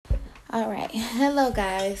All right. Hello,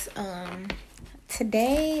 guys.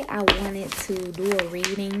 Today I wanted to do a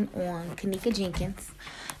reading on Kenneka Jenkins.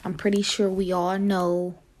 I'm pretty sure we all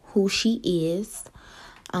know who she is.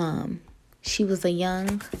 She was a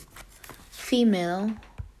young female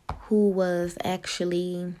who was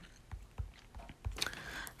actually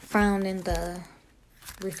found in the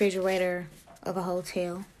refrigerator of a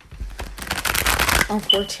hotel.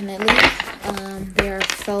 Unfortunately, there are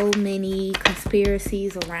so many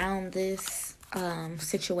conspiracies around this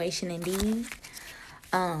situation indeed.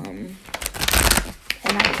 And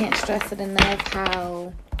I can't stress it enough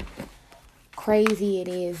how crazy it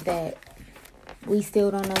is that we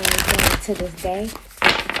still don't know anything to this day.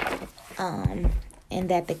 And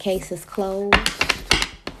that the case is closed.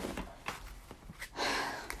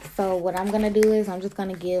 So what I'm going to do is I'm just going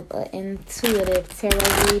to give an intuitive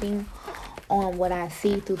tarot reading on what I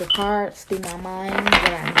see through the cards, through my mind,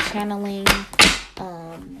 what I'm channeling,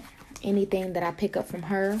 anything that I pick up from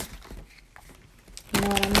her. You know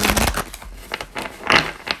what I mean?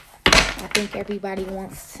 I think everybody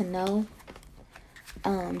wants to know.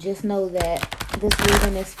 Just know that this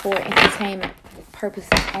reading is for entertainment purposes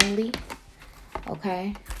only.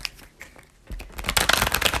 Okay?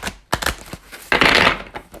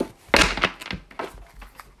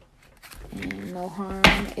 And no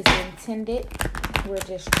harm is intended. We're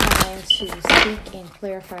just trying to speak and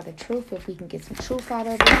clarify the truth if we can get some truth out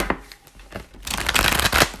of it.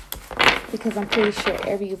 Because I'm pretty sure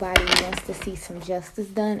everybody wants to see some justice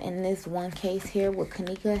done. And this one case here with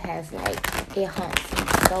Kenneka has it haunts me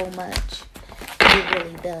so much. It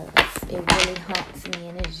really does. It really haunts me,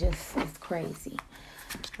 and it's crazy.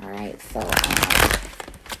 Alright, so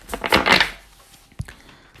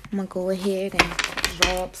I'm going to go ahead and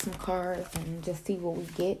draw up some cards and just see what we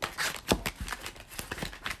get.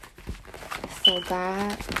 So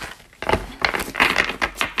God,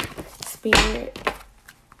 Spirit,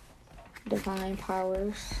 Divine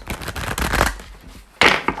Powers,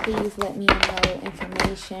 please let me know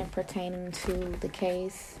information pertaining to the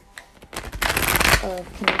case of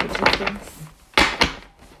Kenneka Jenkins.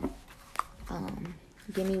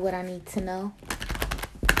 Give me what I need to know.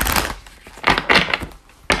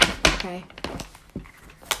 Okay.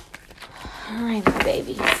 Alright, my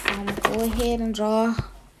babies. So I'm going to go ahead and draw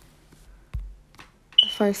the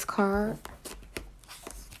first card.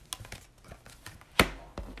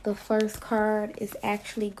 The first card is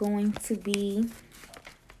actually going to be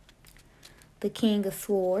the King of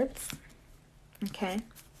Swords. Okay.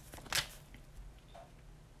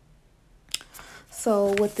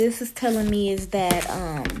 So what this is telling me is that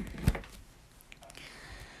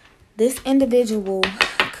this individual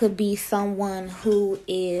could be someone who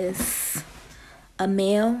is a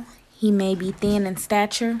male. He may be thin in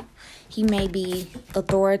stature. He may be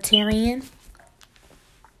authoritarian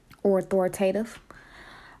or authoritative.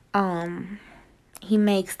 He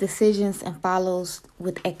makes decisions and follows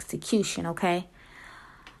with execution, okay?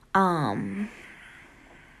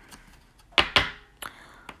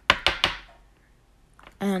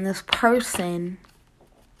 And this person,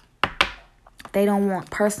 they don't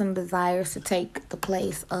want personal desires to take the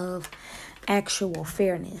place of actual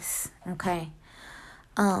fairness, okay?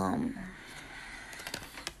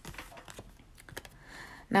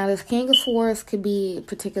 Now, this King of Swords could be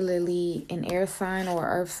particularly an air sign or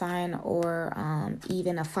earth sign or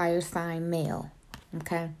even a fire sign male,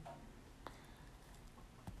 okay?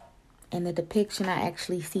 In the depiction, I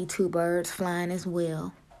actually see two birds flying as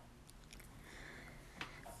well.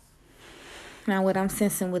 Now, what I'm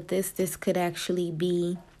sensing with this could actually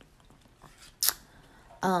be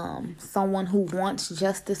someone who wants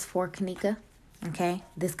justice for Kenneka, okay?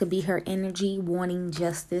 This could be her energy wanting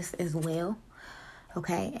justice as well.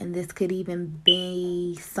 Okay, and this could even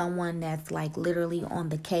be someone that's literally on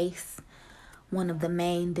the case, one of the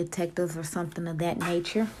main detectives or something of that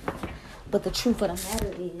nature. But the truth of the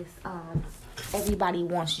matter is, everybody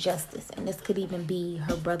wants justice, and this could even be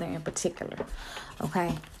her brother in particular.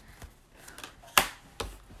 Okay.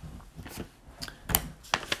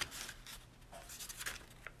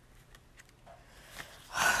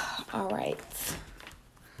 All right.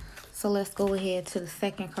 So let's go ahead to the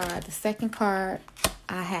second card. The second card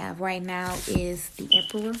I have right now is the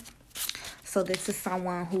Emperor. So this is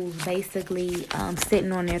someone who's basically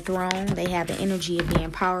sitting on their throne. They have the energy of being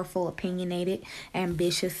powerful, opinionated,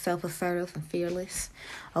 ambitious, self-assertive, and fearless.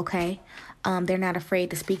 Okay? They're not afraid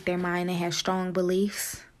to speak their mind. They have strong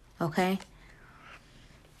beliefs. Okay?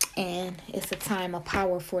 And it's a time of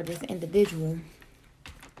power for this individual.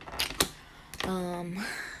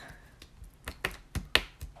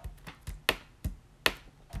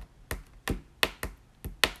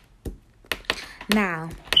 Now,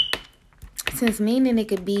 instance, meaning it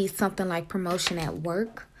could be something like promotion at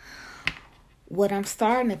work. What I'm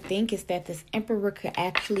starting to think is that this Emperor could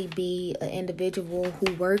actually be an individual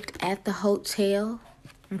who worked at the hotel,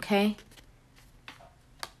 okay?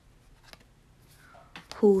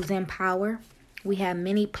 Who's in power. We have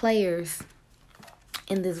many players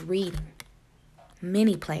in this reading.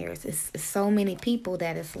 Many players. It's so many people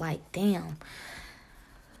that it's like, damn.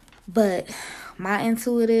 But my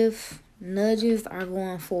intuitive nudges are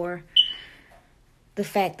going for the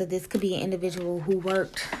fact that this could be an individual who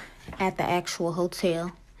worked at the actual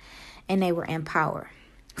hotel and they were in power.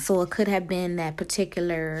 So it could have been that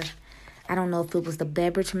particular, I don't know if it was the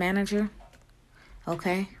beverage manager.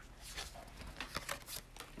 Okay.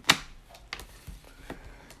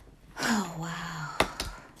 Oh, wow.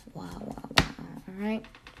 Wow. All right.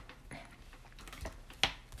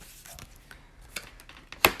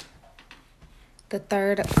 The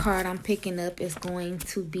third card I'm picking up is going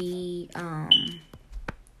to be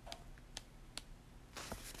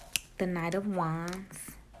the Knight of Wands.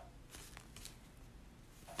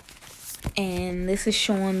 And this is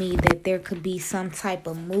showing me that there could be some type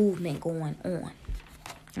of movement going on.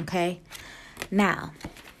 Okay? Now,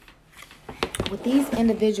 with these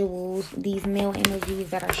individuals, these male energies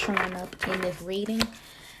that are showing up in this reading,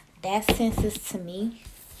 that senses to me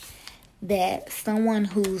that someone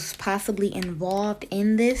who's possibly involved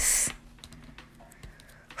in this,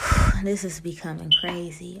 this is becoming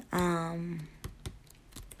crazy,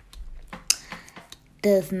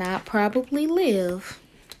 does not probably live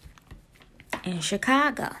in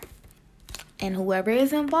Chicago. And whoever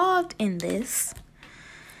is involved in this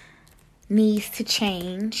needs to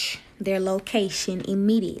change their location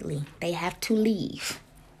immediately. They have to leave.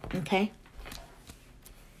 Okay?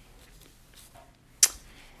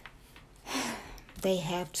 They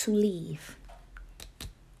have to leave.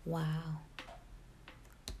 Wow.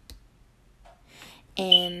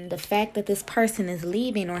 And the fact that this person is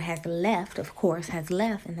leaving or has left, of course, has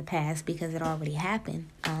left in the past because it already happened.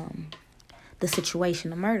 The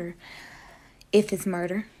situation of murder, if it's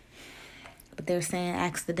murder, but they're saying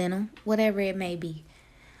accidental, whatever it may be.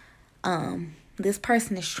 This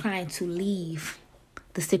person is trying to leave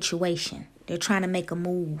the situation. They're trying to make a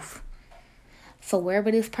move. So wherever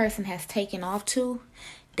this person has taken off to,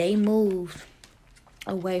 they moved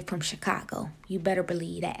away from Chicago. You better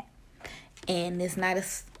believe that. And this Knight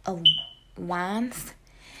of Wands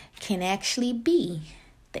can actually be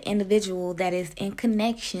the individual that is in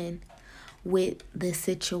connection with the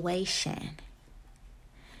situation.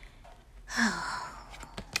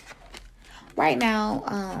 Right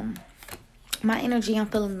now, my energy, I'm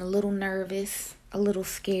feeling a little nervous, a little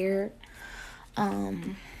scared.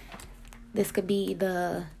 This could be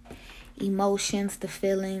the emotions, the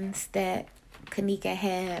feelings that Kenneka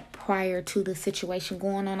had prior to the situation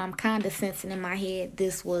going on. I'm kind of sensing in my head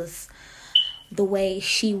this was the way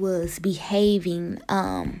she was behaving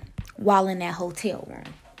while in that hotel room.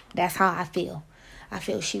 That's how I feel. I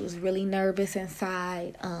feel she was really nervous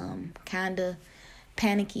inside, kind of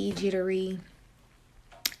panicky, jittery,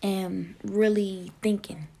 and really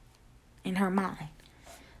thinking in her mind.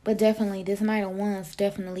 But definitely, this Knight of Wands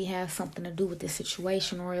definitely has something to do with this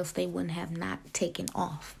situation, or else they wouldn't have not taken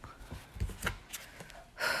off.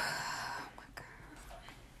 Oh my God.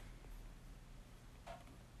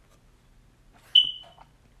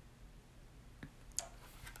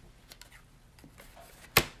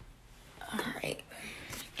 All right.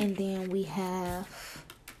 And then we have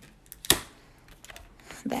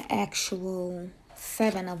the actual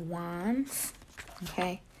Seven of Wands.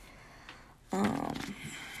 Okay.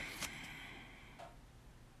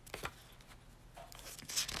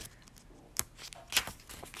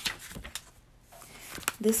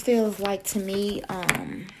 This feels like to me,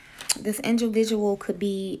 this individual could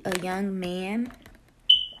be a young man.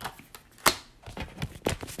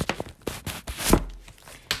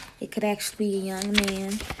 It could actually be a young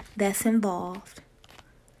man that's involved.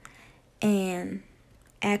 And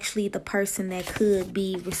actually the person that could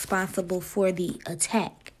be responsible for the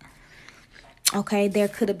attack. Okay, there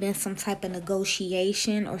could have been some type of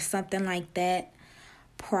negotiation or something like that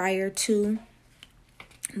prior to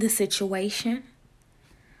the situation.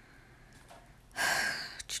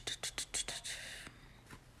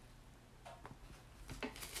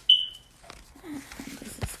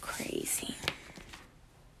 This is crazy.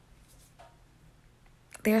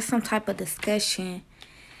 There's some type of discussion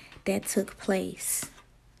that took place.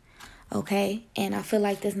 Okay, and I feel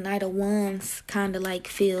like this Knight of Wands kind of like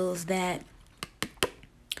feels that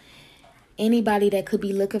anybody that could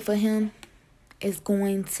be looking for him is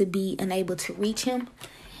going to be unable to reach him,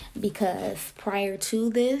 because prior to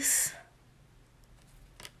this,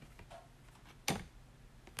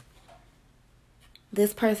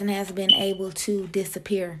 This person has been able to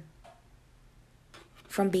disappear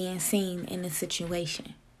from being seen in the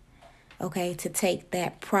situation. Okay, to take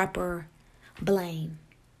that proper blame.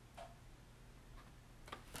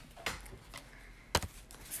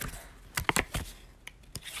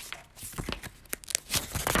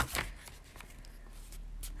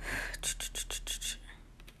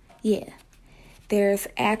 Yeah, there's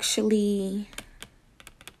actually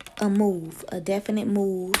a move, a definite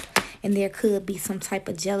move, and there could be some type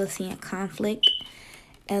of jealousy and conflict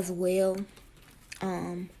as well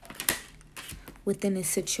within the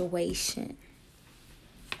situation.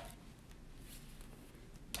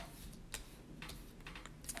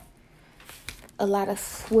 A lot of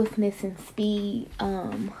swiftness and speed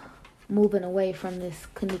moving away from this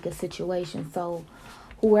Kenneka situation. So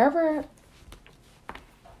whoever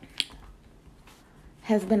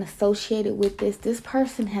has been associated with this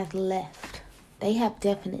person has left. They have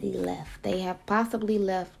definitely left. They have possibly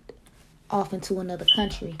left off into another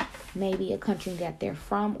country, maybe a country that they're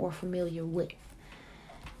from or familiar with.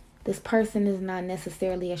 This person is not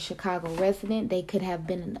necessarily a Chicago resident. They could have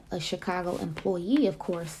been a Chicago employee, of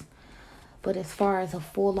course. But as far as a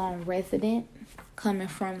full-on resident, coming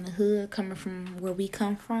from the hood, coming from where we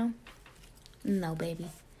come from, no, baby.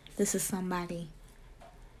 This is somebody...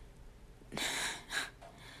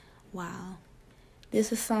 Wow.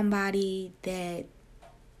 This is somebody that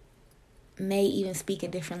may even speak a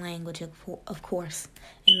different language, of course.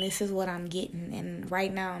 And this is what I'm getting. And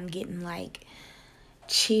right now I'm getting like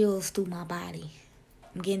chills through my body.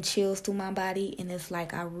 I'm getting chills through my body. And it's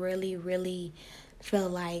like I really, really feel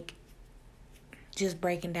like just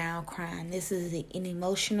breaking down, crying. This is an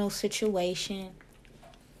emotional situation.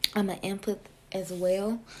 I'm an empath as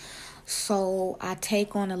well. So I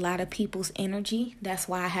take on a lot of people's energy. That's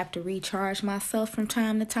why I have to recharge myself from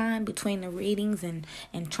time to time between the readings and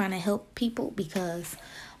trying to help people, because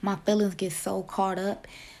my feelings get so caught up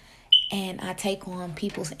and I take on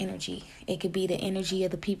people's energy. It could be the energy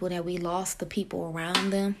of the people that we lost, the people around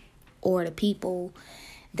them, or the people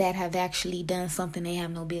that have actually done something they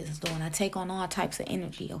have no business doing. I take on all types of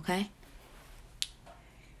energy, okay?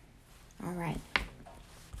 All right.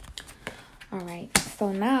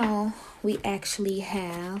 So now we actually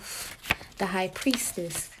have the High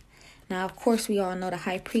Priestess. Now, of course, we all know the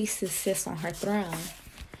High Priestess sits on her throne.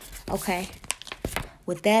 Okay.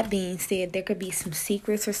 With that being said, there could be some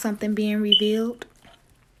secrets or something being revealed.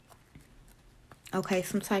 Okay,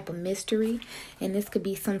 some type of mystery. And this could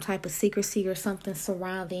be some type of secrecy or something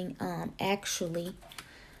surrounding actually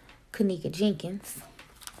Kenneka Jenkins.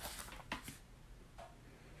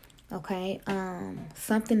 Okay,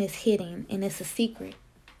 something is hidden and it's a secret.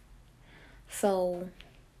 So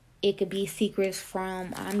it could be secrets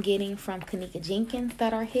I'm getting from Kenneka Jenkins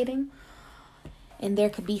that are hidden. And there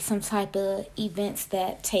could be some type of events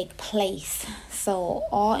that take place. So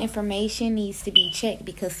all information needs to be checked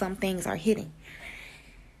because some things are hidden.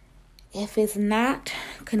 If it's not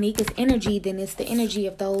Kenneka's energy, then it's the energy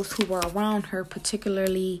of those who were around her,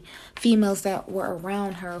 particularly females that were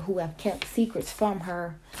around her who have kept secrets from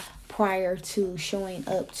her prior to showing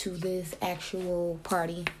up to this actual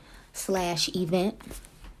party/event.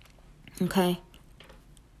 Okay.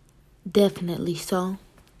 Definitely so.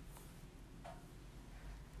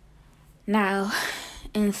 Now,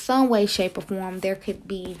 in some way, shape, or form, there could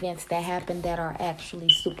be events that happen that are actually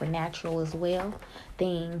supernatural as well.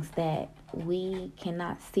 Things that we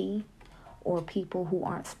cannot see or people who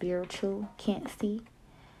aren't spiritual can't see.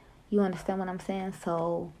 You understand what I'm saying?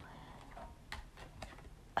 So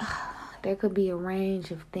there could be a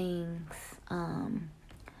range of things.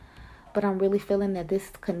 But I'm really feeling that this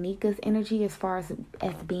is Kenneka's energy as far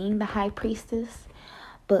as being the High Priestess.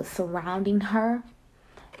 But surrounding her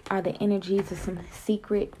are the energies of some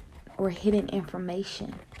secret or hidden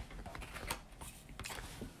information.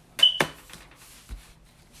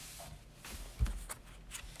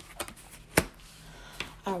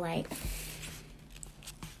 All right.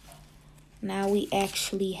 Now we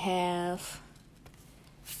actually have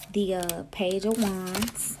the Page of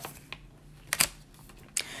Wands.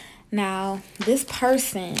 Now, this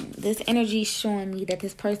energy is showing me that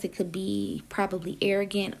this person could be probably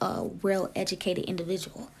arrogant, a well-educated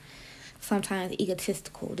individual. Sometimes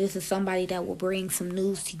egotistical. This is somebody that will bring some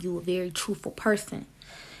news to you, a very truthful person.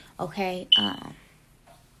 Okay?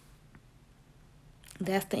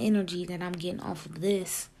 That's the energy that I'm getting off of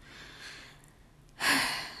this.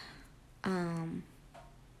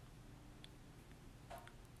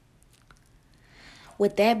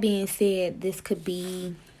 With that being said, this could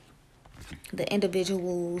be the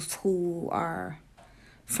individuals who are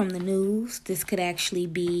from the news. This could actually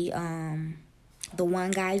be the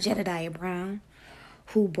one guy, Jedediah Brown,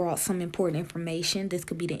 who brought some important information. This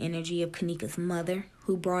could be the energy of Kenneka's mother,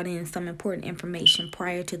 who brought in some important information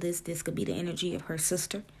prior to this. This could be the energy of her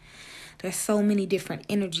sister. There's so many different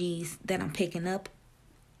energies that I'm picking up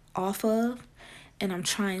off of, and I'm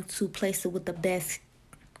trying to place it with the best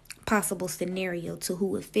possible scenario to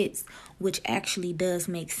who it fits, which actually does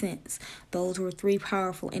make sense. Those were 3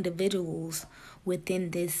 powerful individuals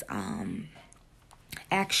within this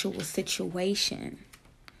actual situation.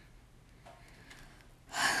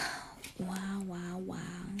 Wow.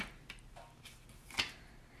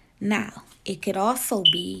 Now, it could also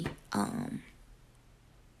be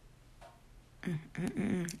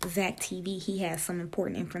Zach TV. He has some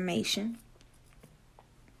important information.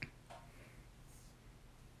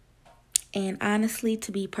 And honestly,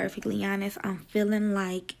 to be perfectly honest, I'm feeling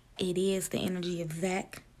like it is the energy of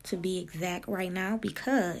Zach, to be exact right now,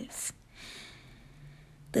 because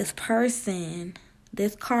this person,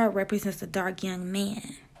 this card represents a dark young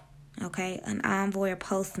man, okay? An envoy or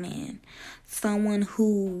postman, someone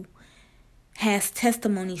who has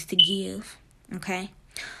testimonies to give, okay?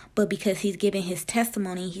 But because he's giving his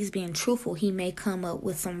testimony, he's being truthful, he may come up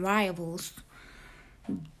with some rivals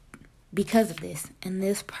because of this. And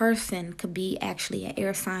this person could be actually an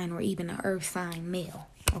air sign or even an earth sign male,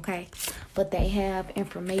 okay? But they have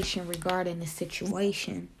information regarding the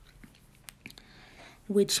situation,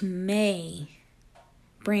 which may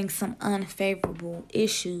bring some unfavorable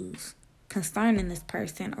issues concerning this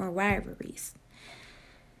person or rivalries.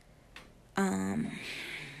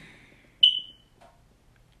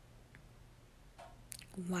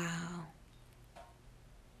 Wow.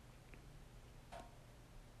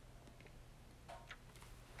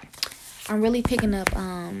 I'm really picking up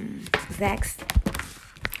Zach's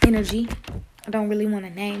energy. I don't really want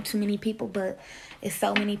to name too many people, but it's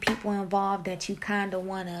so many people involved that you kind of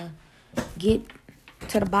want to get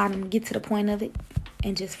to the bottom, get to the point of it,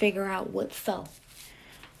 and just figure out what's so.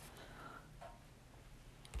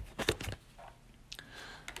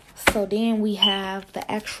 So then we have the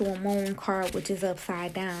actual moon card, which is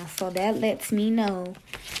upside down. So that lets me know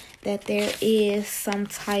that there is some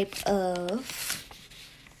type of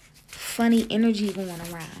funny energy going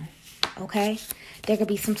around, okay? There could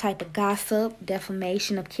be some type of gossip,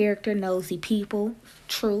 defamation of character, nosy people,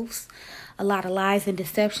 truths, a lot of lies and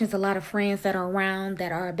deceptions, a lot of friends that are around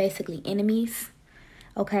that are basically enemies,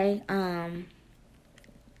 okay?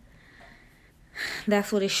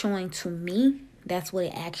 That's what it's showing to me. That's what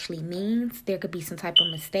it actually means. There could be some type of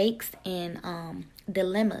mistakes and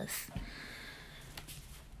dilemmas.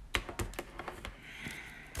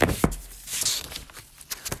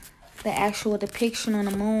 The actual depiction on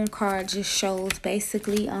the moon card just shows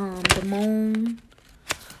basically the moon,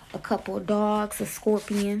 a couple of dogs, a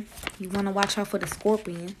scorpion. You want to watch out for the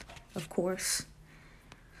scorpion, of course.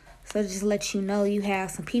 So just let you know you have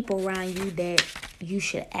some people around you that you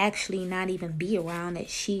should actually not even be around, that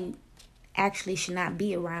she actually should not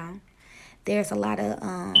be around. There's a lot of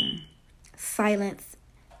silence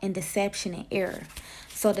and deception and error.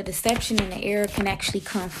 So the deception and the error can actually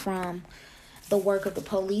come from the work of the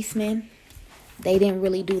policemen. They didn't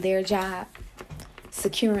really do their job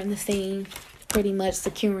securing the scene, pretty much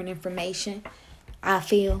securing information, I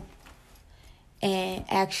feel, and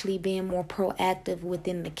actually being more proactive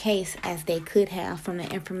within the case as they could have from the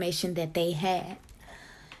information that they had.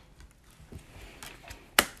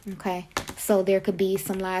 Okay, so there could be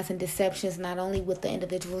some lies and deceptions, not only with the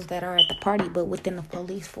individuals that are at the party, but within the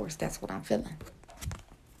police force. That's what I'm feeling.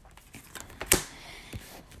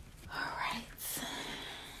 All right.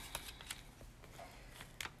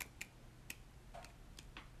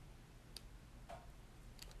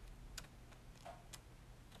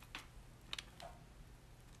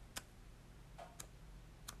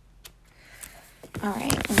 All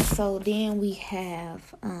right, and so then we have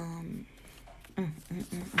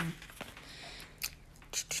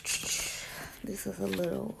this is a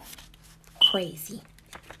little crazy.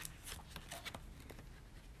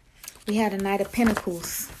 We had a Knight of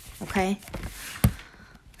Pentacles, okay?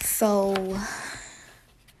 So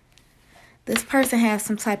this person has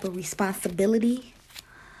some type of responsibility.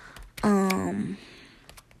 And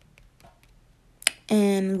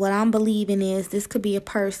what I'm believing is this could be a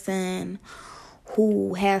person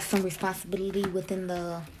who has some responsibility within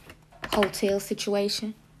the hotel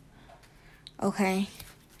situation. Okay.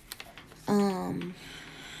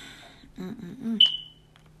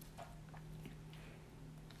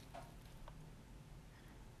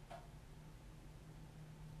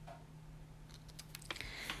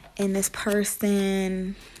 And this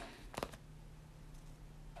person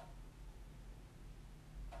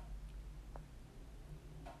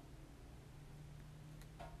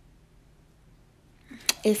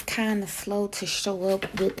is kind of slow to show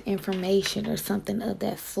up with information or something of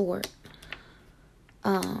that sort.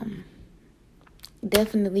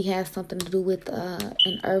 Definitely has something to do with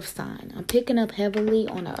an earth sign. I'm picking up heavily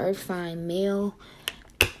on an earth sign male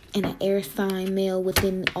and an air sign male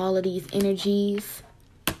within all of these energies.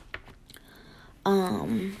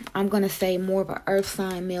 I'm going to say more of an earth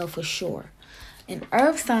sign male for sure. An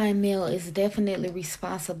earth sign male is definitely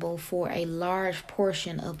responsible for a large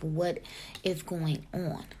portion of what is going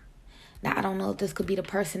on. Now, I don't know if this could be the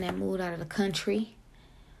person that moved out of the country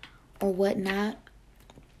or whatnot,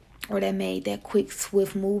 or that made that quick,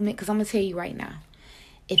 swift movement. Because I'm going to tell you right now,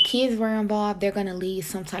 if kids were involved, they're going to leave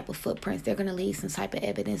some type of footprints. They're going to leave some type of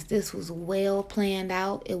evidence. This was well planned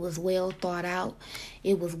out. It was well thought out.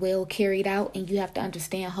 It was well carried out. And you have to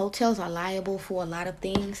understand, hotels are liable for a lot of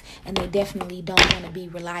things. And they definitely don't want to be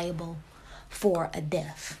reliable for a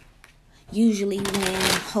death. Usually when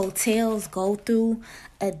hotels go through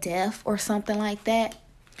a death or something like that,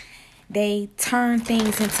 they turn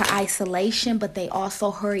things into isolation, but they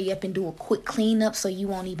also hurry up and do a quick cleanup so you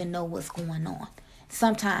won't even know what's going on.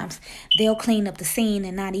 Sometimes they'll clean up the scene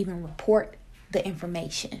and not even report the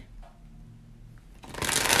information.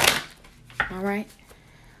 All right.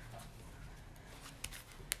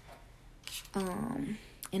 And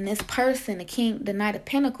this person, the Knight of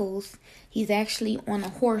Pentacles, he's actually on a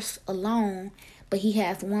horse alone, but he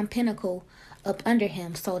has one pentacle up under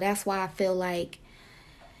him. So that's why I feel like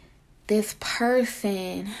this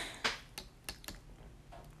person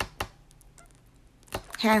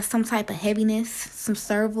has some type of heaviness, some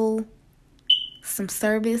service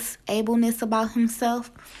ableness about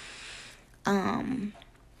himself. And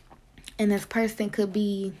this person could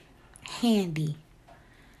be handy.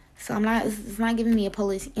 So it's not giving me a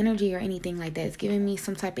police energy or anything like that. It's giving me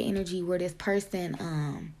some type of energy where this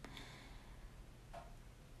person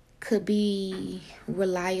could be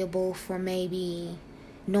reliable for maybe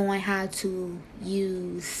knowing how to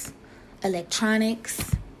use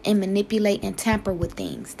electronics and manipulate and tamper with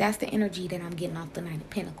things. That's the energy that I'm getting off the Knight of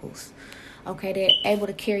Pentacles. Okay, they're able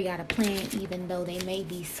to carry out a plan even though they may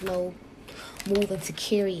be slow moving to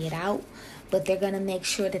carry it out, but they're going to make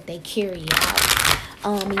sure that they carry it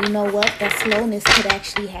out. You know what? That slowness could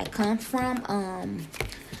actually have come from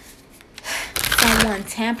someone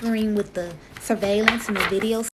tampering with the surveillance and the videos